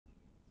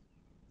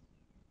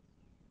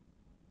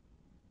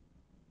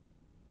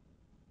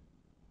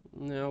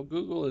Now,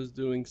 Google is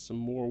doing some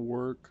more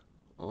work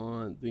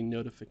on the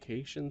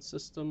notification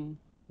system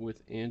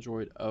with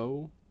Android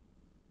O.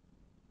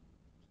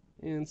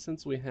 And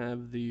since we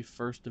have the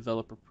first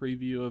developer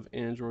preview of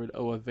Android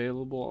O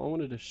available, I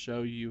wanted to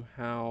show you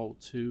how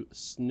to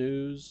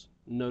snooze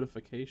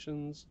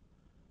notifications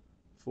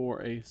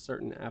for a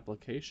certain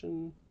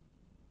application.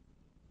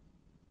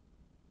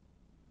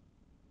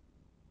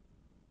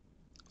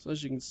 So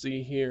as you can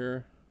see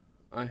here,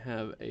 I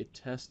have a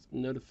test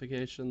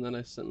notification that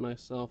I sent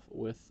myself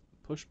with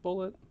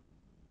Pushbullet.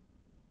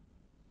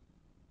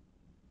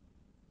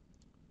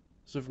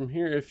 So from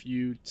here, if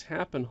you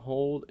tap and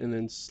hold and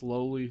then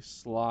slowly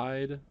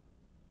slide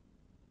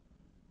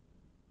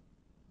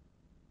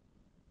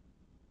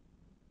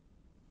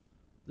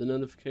the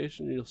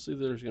notification, you'll see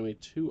there's going to be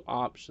two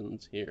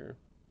options here.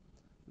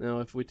 Now,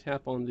 if we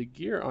tap on the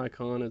gear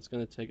icon, it's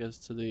going to take us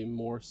to the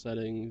more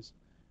settings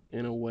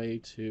and a way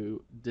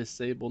to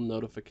disable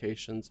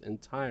notifications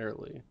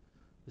entirely.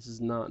 This is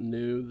not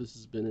new. This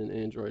has been in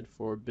Android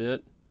for a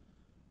bit,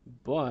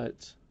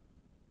 but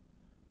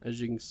as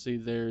you can see,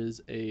 there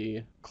is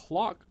a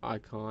clock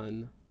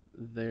icon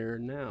there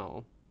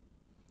now.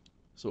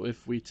 So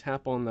if we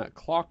tap on that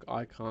clock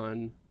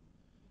icon,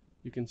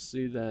 you can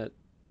see that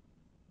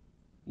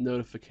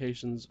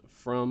notifications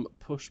from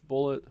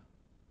Pushbullet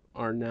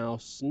are now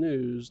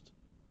snoozed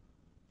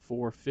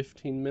for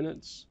 15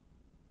 minutes.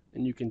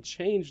 And you can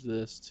change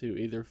this to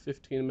either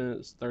 15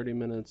 minutes, 30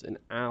 minutes, an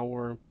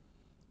hour,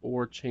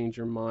 or change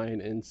your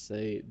mind and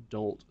say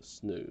don't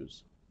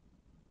snooze.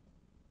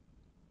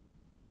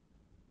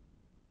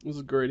 This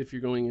is great if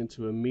you're going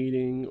into a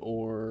meeting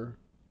or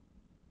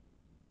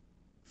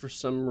for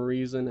some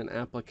reason an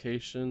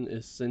application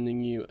is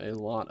sending you a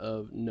lot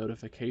of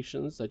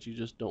notifications that you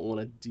just don't want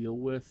to deal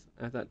with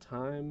at that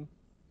time.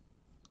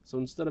 So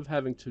instead of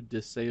having to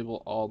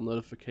disable all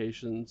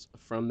notifications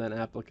from that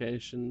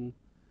application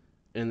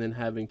and then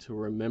having to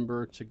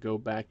remember to go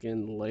back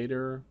in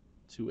later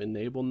to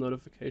enable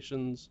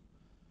notifications,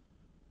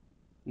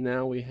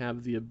 now we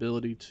have the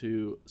ability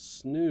to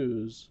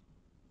snooze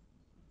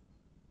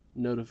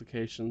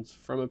notifications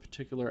from a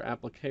particular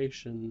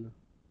application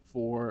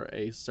for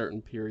a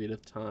certain period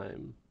of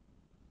time.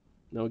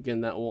 Now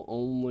again, that will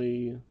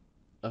only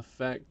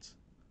affect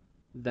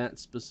that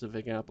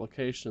specific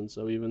application.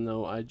 So even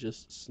though I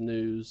just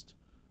snoozed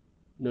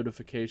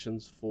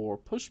notifications for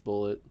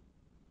Pushbullet,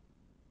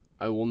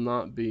 I will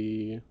not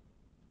be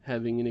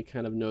having any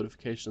kind of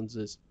notifications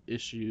as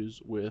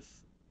issues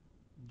with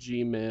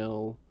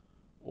Gmail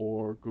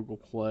or Google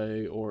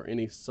Play or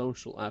any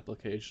social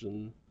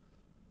application.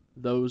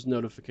 Those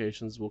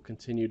notifications will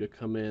continue to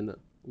come in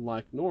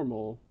like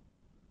normal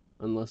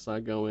unless I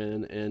go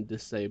in and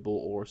disable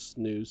or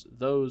snooze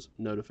those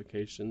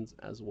notifications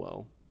as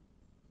well.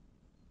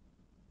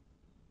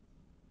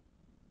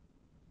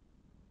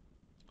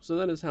 So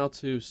that is how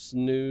to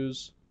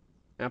snooze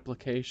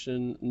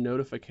application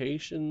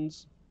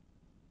notifications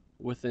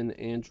within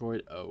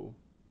Android O.